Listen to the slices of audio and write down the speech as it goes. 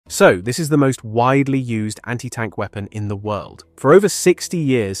So, this is the most widely used anti-tank weapon in the world. For over 60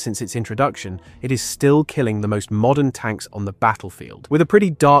 years since its introduction, it is still killing the most modern tanks on the battlefield, with a pretty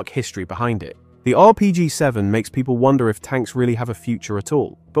dark history behind it. The RPG-7 makes people wonder if tanks really have a future at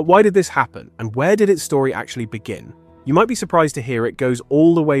all. But why did this happen, and where did its story actually begin? You might be surprised to hear it goes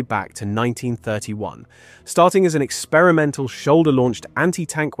all the way back to 1931, starting as an experimental shoulder-launched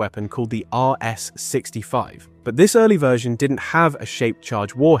anti-tank weapon called the RS-65. But this early version didn't have a shaped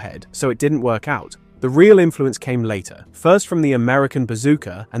charge warhead, so it didn't work out. The real influence came later, first from the American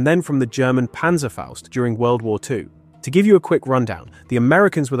bazooka and then from the German Panzerfaust during World War II. To give you a quick rundown, the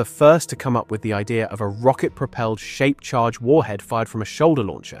Americans were the first to come up with the idea of a rocket-propelled shaped charge warhead fired from a shoulder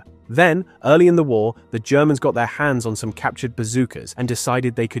launcher. Then, early in the war, the Germans got their hands on some captured bazookas and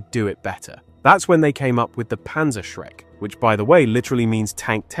decided they could do it better. That's when they came up with the Panzerschreck, which by the way literally means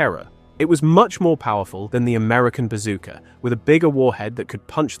tank terror. It was much more powerful than the American bazooka, with a bigger warhead that could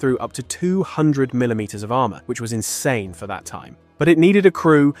punch through up to 200 millimeters of armor, which was insane for that time. But it needed a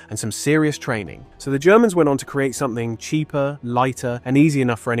crew and some serious training, so the Germans went on to create something cheaper, lighter, and easy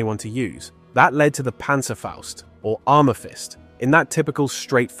enough for anyone to use. That led to the Panzerfaust, or armor fist, in that typical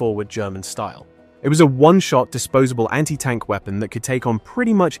straightforward German style. It was a one-shot disposable anti-tank weapon that could take on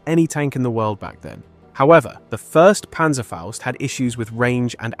pretty much any tank in the world back then. However, the first Panzerfaust had issues with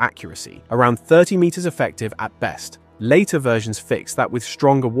range and accuracy, around 30 meters effective at best. Later versions fixed that with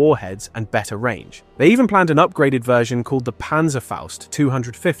stronger warheads and better range. They even planned an upgraded version called the Panzerfaust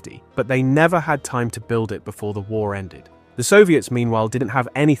 250, but they never had time to build it before the war ended. The Soviets, meanwhile, didn't have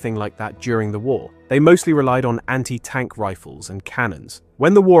anything like that during the war. They mostly relied on anti-tank rifles and cannons.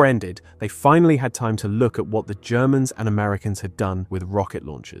 When the war ended, they finally had time to look at what the Germans and Americans had done with rocket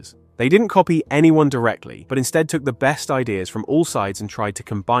launchers. They didn't copy anyone directly, but instead took the best ideas from all sides and tried to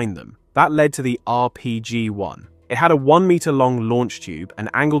combine them. That led to the RPG-1. It had a 1-meter-long launch tube, an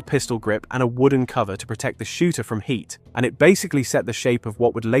angled pistol grip, and a wooden cover to protect the shooter from heat, and it basically set the shape of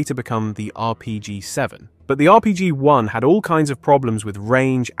what would later become the RPG-7. But the RPG-1 had all kinds of problems with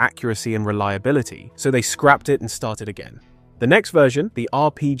range, accuracy, and reliability, so they scrapped it and started again. The next version, the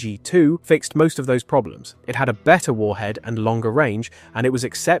RPG-2, fixed most of those problems. It had a better warhead and longer range, and it was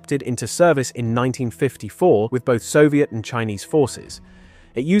accepted into service in 1954 with both Soviet and Chinese forces.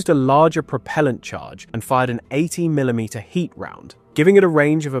 It used a larger propellant charge and fired an 80mm heat round, giving it a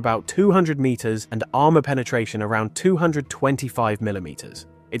range of about 200 meters and armor penetration around 225mm.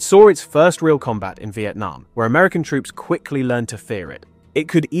 It saw its first real combat in Vietnam, where American troops quickly learned to fear it. It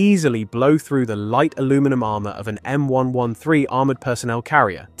could easily blow through the light aluminum armor of an M113 armored personnel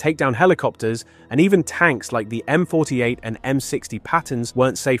carrier, take down helicopters, and even tanks like the M48 and M60 Pattons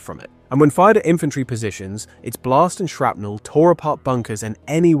weren't safe from it. And when fired at infantry positions, its blast and shrapnel tore apart bunkers and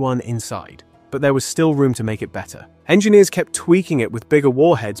anyone inside. But there was still room to make it better. Engineers kept tweaking it with bigger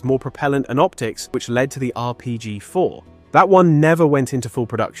warheads, more propellant and optics, which led to the RPG-4. That one never went into full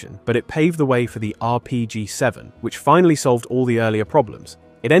production, but it paved the way for the RPG-7, which finally solved all the earlier problems.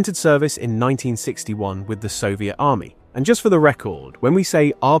 It entered service in 1961 with the Soviet Army. And just for the record, when we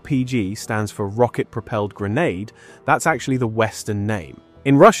say RPG stands for rocket-propelled grenade, that's actually the Western name.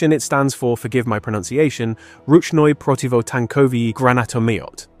 In Russian, it stands for, forgive my pronunciation, Ruchnoi protivotankovyi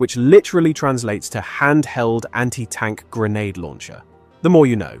granatomet, which literally translates to handheld anti-tank grenade launcher. The more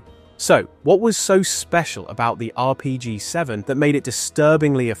you know. So, what was so special about the RPG-7 that made it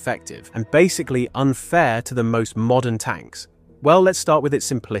disturbingly effective and basically unfair to the most modern tanks? Well, let's start with its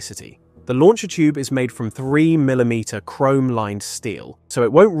simplicity. The launcher tube is made from 3mm chrome-lined steel, so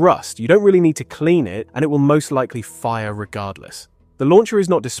it won't rust, you don't really need to clean it, and it will most likely fire regardless. The launcher is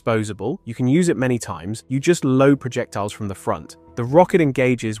not disposable, you can use it many times, you just load projectiles from the front. The rocket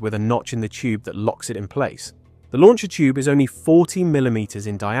engages with a notch in the tube that locks it in place. The launcher tube is only 40mm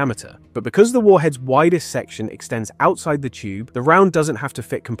in diameter, but because the warhead's widest section extends outside the tube, the round doesn't have to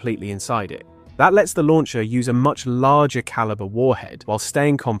fit completely inside it. That lets the launcher use a much larger caliber warhead while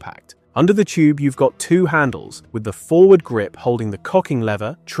staying compact. Under the tube, you've got two handles, with the forward grip holding the cocking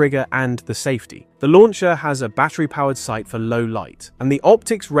lever, trigger, and the safety. The launcher has a battery-powered sight for low light, and the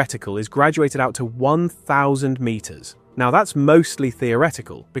optics reticle is graduated out to 1,000 meters. Now that's mostly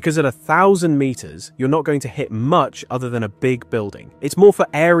theoretical, because at 1,000 meters, you're not going to hit much other than a big building. It's more for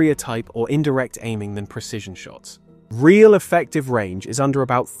area type or indirect aiming than precision shots. Real effective range is under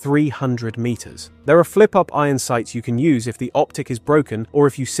about 300 meters. There are flip-up iron sights you can use if the optic is broken or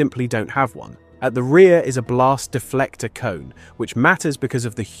if you simply don't have one. At the rear is a blast deflector cone, which matters because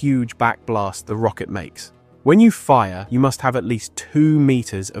of the huge back blast the rocket makes. When you fire, you must have at least 2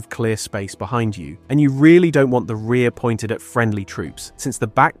 meters of clear space behind you, and you really don't want the rear pointed at friendly troops, since the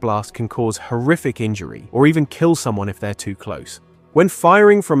backblast can cause horrific injury or even kill someone if they're too close. When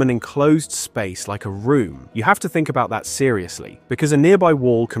firing from an enclosed space like a room, you have to think about that seriously, because a nearby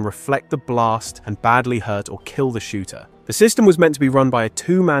wall can reflect the blast and badly hurt or kill the shooter. The system was meant to be run by a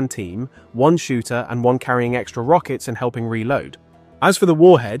two-man team, one shooter and one carrying extra rockets and helping reload. As for the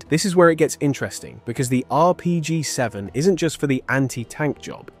warhead, this is where it gets interesting, because the RPG-7 isn't just for the anti-tank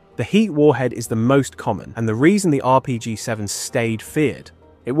job. The heat warhead is the most common, and the reason the RPG-7 stayed feared.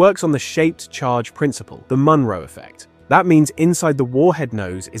 It works on the shaped charge principle, the Monroe effect. That means inside the warhead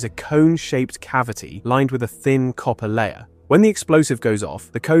nose is a cone-shaped cavity lined with a thin copper layer. When the explosive goes off,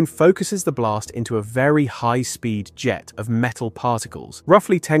 the cone focuses the blast into a very high-speed jet of metal particles,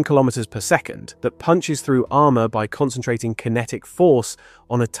 roughly 10 kilometers per second, that punches through armor by concentrating kinetic force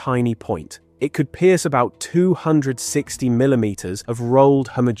on a tiny point. It could pierce about 260 millimeters of rolled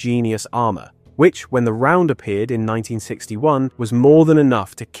homogeneous armor, which, when the round appeared in 1961, was more than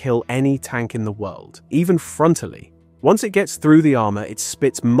enough to kill any tank in the world, even frontally. Once it gets through the armor, it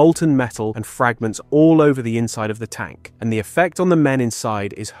spits molten metal and fragments all over the inside of the tank, and the effect on the men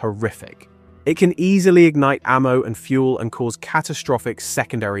inside is horrific. It can easily ignite ammo and fuel and cause catastrophic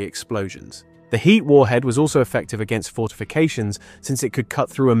secondary explosions. The heat warhead was also effective against fortifications since it could cut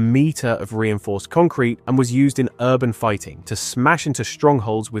through a meter of reinforced concrete and was used in urban fighting to smash into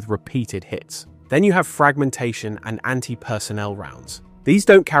strongholds with repeated hits. Then you have fragmentation and anti-personnel rounds. These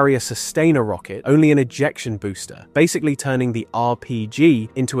don't carry a sustainer rocket, only an ejection booster, basically turning the RPG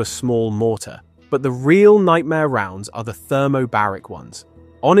into a small mortar. But the real nightmare rounds are the thermobaric ones.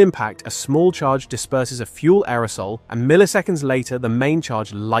 On impact, a small charge disperses a fuel aerosol, and milliseconds later the main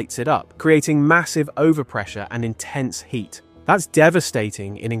charge lights it up, creating massive overpressure and intense heat. That's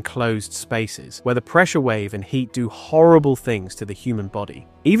devastating in enclosed spaces, where the pressure wave and heat do horrible things to the human body.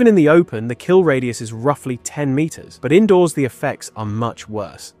 Even in the open, the kill radius is roughly 10 meters, but indoors the effects are much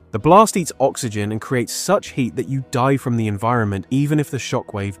worse. The blast eats oxygen and creates such heat that you die from the environment even if the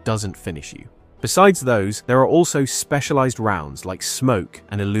shockwave doesn't finish you. Besides those, there are also specialized rounds like smoke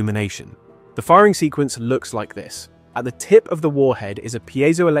and illumination. The firing sequence looks like this. At the tip of the warhead is a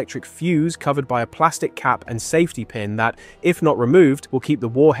piezoelectric fuse covered by a plastic cap and safety pin that, if not removed, will keep the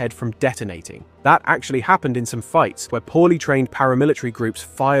warhead from detonating. That actually happened in some fights, where poorly trained paramilitary groups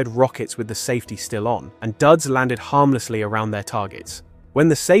fired rockets with the safety still on, and duds landed harmlessly around their targets. When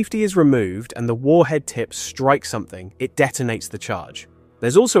the safety is removed and the warhead tip strikes something, it detonates the charge.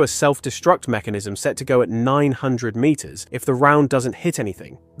 There's also a self-destruct mechanism set to go at 900 meters if the round doesn't hit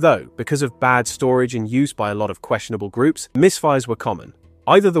anything. Though, because of bad storage and use by a lot of questionable groups, misfires were common.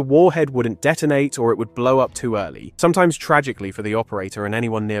 Either the warhead wouldn't detonate or it would blow up too early, sometimes tragically for the operator and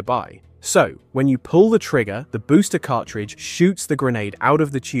anyone nearby. So, when you pull the trigger, the booster cartridge shoots the grenade out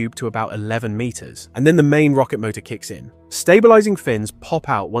of the tube to about 11 meters, and then the main rocket motor kicks in. Stabilizing fins pop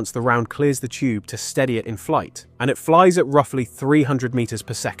out once the round clears the tube to steady it in flight, and it flies at roughly 300 meters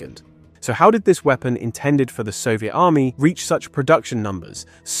per second. So how did this weapon intended for the Soviet army reach such production numbers,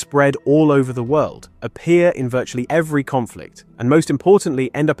 spread all over the world, appear in virtually every conflict, and most importantly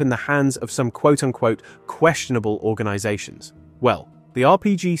end up in the hands of some quote-unquote questionable organizations? Well, the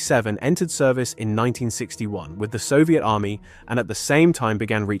RPG-7 entered service in 1961 with the Soviet army and at the same time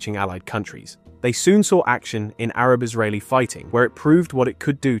began reaching Allied countries. They soon saw action in Arab-Israeli fighting, where it proved what it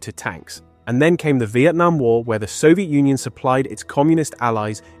could do to tanks. And then came the Vietnam War, where the Soviet Union supplied its communist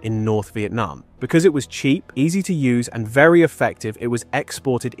allies in North Vietnam. Because it was cheap, easy to use, and very effective, it was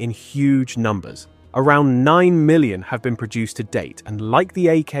exported in huge numbers. Around 9 million have been produced to date, and like the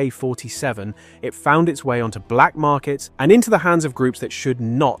AK-47, it found its way onto black markets and into the hands of groups that should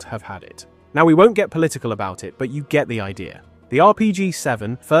not have had it. Now, we won't get political about it, but you get the idea. The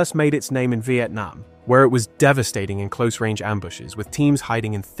RPG-7 first made its name in Vietnam, where it was devastating in close-range ambushes with teams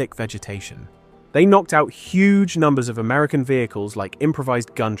hiding in thick vegetation. They knocked out huge numbers of American vehicles like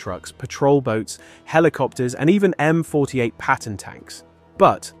improvised gun trucks, patrol boats, helicopters, and even M48 Patton tanks.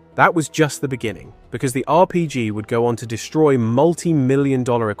 But that was just the beginning, because the RPG would go on to destroy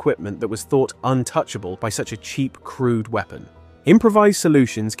multi-million-dollar equipment that was thought untouchable by such a cheap, crude weapon. Improvised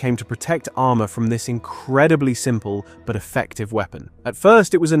solutions came to protect armor from this incredibly simple but effective weapon. At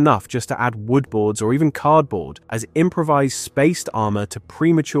first, it was enough just to add wood boards or even cardboard as improvised spaced armor to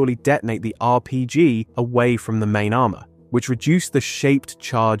prematurely detonate the RPG away from the main armor, which reduced the shaped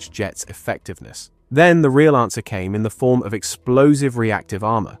charge jet's effectiveness. Then the real answer came in the form of explosive reactive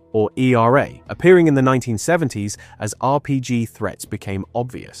armor, or ERA, appearing in the 1970s as RPG threats became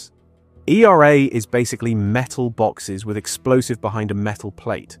obvious. ERA is basically metal boxes with explosive behind a metal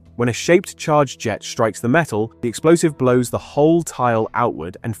plate. When a shaped charge jet strikes the metal, the explosive blows the whole tile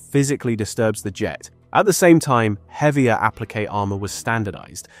outward and physically disturbs the jet. At the same time, heavier applique armor was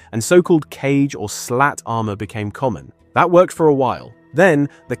standardized, and so-called cage or slat armor became common. That worked for a while. Then,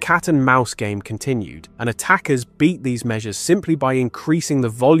 the cat-and-mouse game continued, and attackers beat these measures simply by increasing the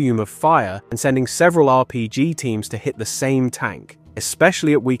volume of fire and sending several RPG teams to hit the same tank,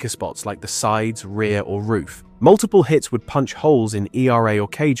 especially at weaker spots like the sides, rear, or roof. Multiple hits would punch holes in ERA or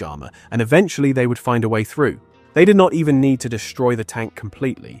cage armor, and eventually they would find a way through. They did not even need to destroy the tank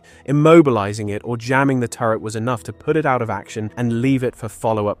completely. Immobilizing it or jamming the turret was enough to put it out of action and leave it for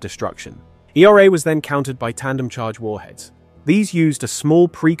follow-up destruction. ERA was then countered by tandem charge warheads. These used a small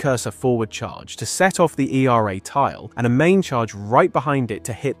precursor forward charge to set off the ERA tile and a main charge right behind it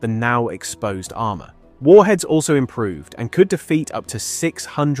to hit the now exposed armor. Warheads also improved and could defeat up to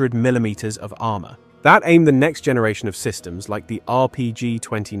 600 millimeters of armor. That aimed the next generation of systems, like the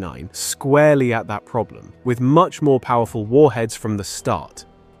RPG-29, squarely at that problem, with much more powerful warheads from the start.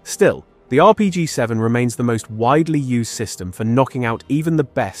 Still, the RPG-7 remains the most widely used system for knocking out even the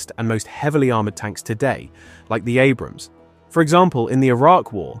best and most heavily armored tanks today, like the Abrams. For example, in the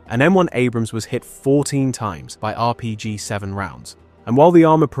Iraq War, an M1 Abrams was hit 14 times by RPG-7 rounds. And while the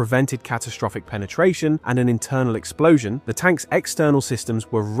armor prevented catastrophic penetration and an internal explosion, the tank's external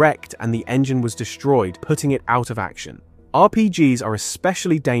systems were wrecked and the engine was destroyed, putting it out of action. RPGs are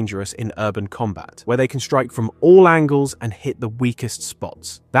especially dangerous in urban combat, where they can strike from all angles and hit the weakest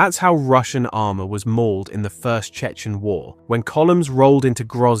spots. That's how Russian armor was mauled in the First Chechen War, when columns rolled into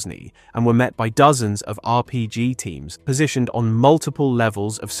Grozny and were met by dozens of RPG teams positioned on multiple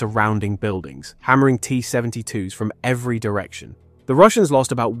levels of surrounding buildings, hammering T-72s from every direction. The Russians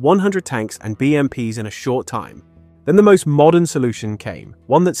lost about 100 tanks and BMPs in a short time. Then the most modern solution came,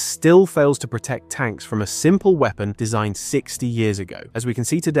 one that still fails to protect tanks from a simple weapon designed 60 years ago, as we can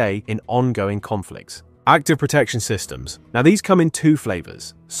see today in ongoing conflicts. Active protection systems. Now these come in two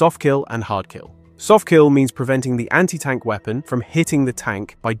flavors, soft kill and hard kill. Soft kill means preventing the anti-tank weapon from hitting the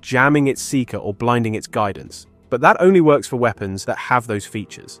tank by jamming its seeker or blinding its guidance. But that only works for weapons that have those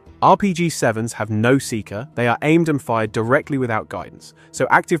features. RPG-7s have no seeker, they are aimed and fired directly without guidance, so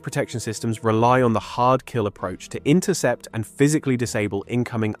active protection systems rely on the hard kill approach to intercept and physically disable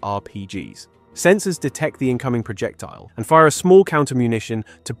incoming RPGs. Sensors detect the incoming projectile and fire a small counter munition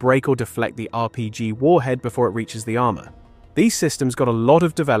to break or deflect the RPG warhead before it reaches the armor. These systems got a lot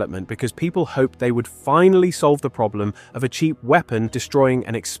of development because people hoped they would finally solve the problem of a cheap weapon destroying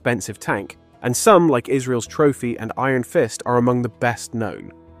an expensive tank, and some, like Israel's Trophy and Iron Fist, are among the best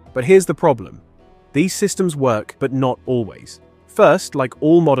known. But here's the problem. These systems work, but not always. First, like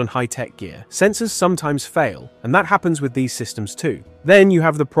all modern high-tech gear, sensors sometimes fail, and that happens with these systems too. Then you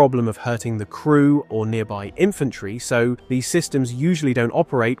have the problem of hurting the crew or nearby infantry, so these systems usually don't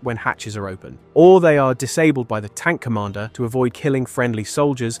operate when hatches are open, or they are disabled by the tank commander to avoid killing friendly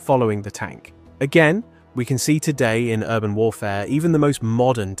soldiers following the tank. Again, we can see today in urban warfare even the most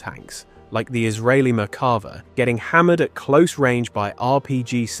modern tanks, like the Israeli Merkava, getting hammered at close range by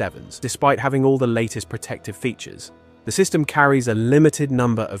RPG-7s, despite having all the latest protective features. The system carries a limited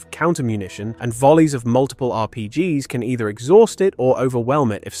number of counter-munition, and volleys of multiple RPGs can either exhaust it or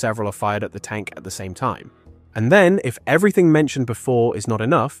overwhelm it if several are fired at the tank at the same time. And then, if everything mentioned before is not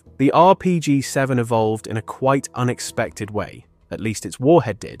enough, the RPG-7 evolved in a quite unexpected way. At least its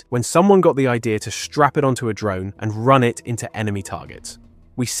warhead did, when someone got the idea to strap it onto a drone and run it into enemy targets.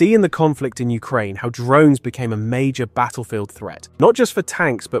 We see in the conflict in Ukraine how drones became a major battlefield threat, not just for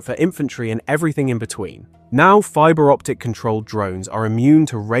tanks but for infantry and everything in between. Now fiber optic controlled drones are immune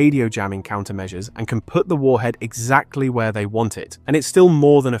to radio jamming countermeasures and can put the warhead exactly where they want it. And it's still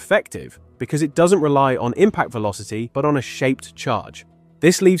more than effective, because it doesn't rely on impact velocity but on a shaped charge.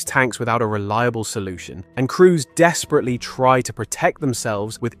 This leaves tanks without a reliable solution, and crews desperately try to protect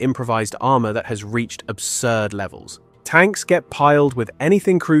themselves with improvised armor that has reached absurd levels. Tanks get piled with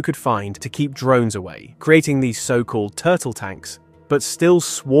anything crew could find to keep drones away, creating these so-called turtle tanks. But still,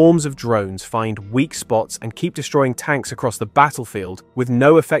 swarms of drones find weak spots and keep destroying tanks across the battlefield with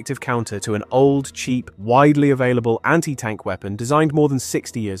no effective counter to an old, cheap, widely available anti-tank weapon designed more than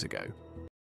 60 years ago.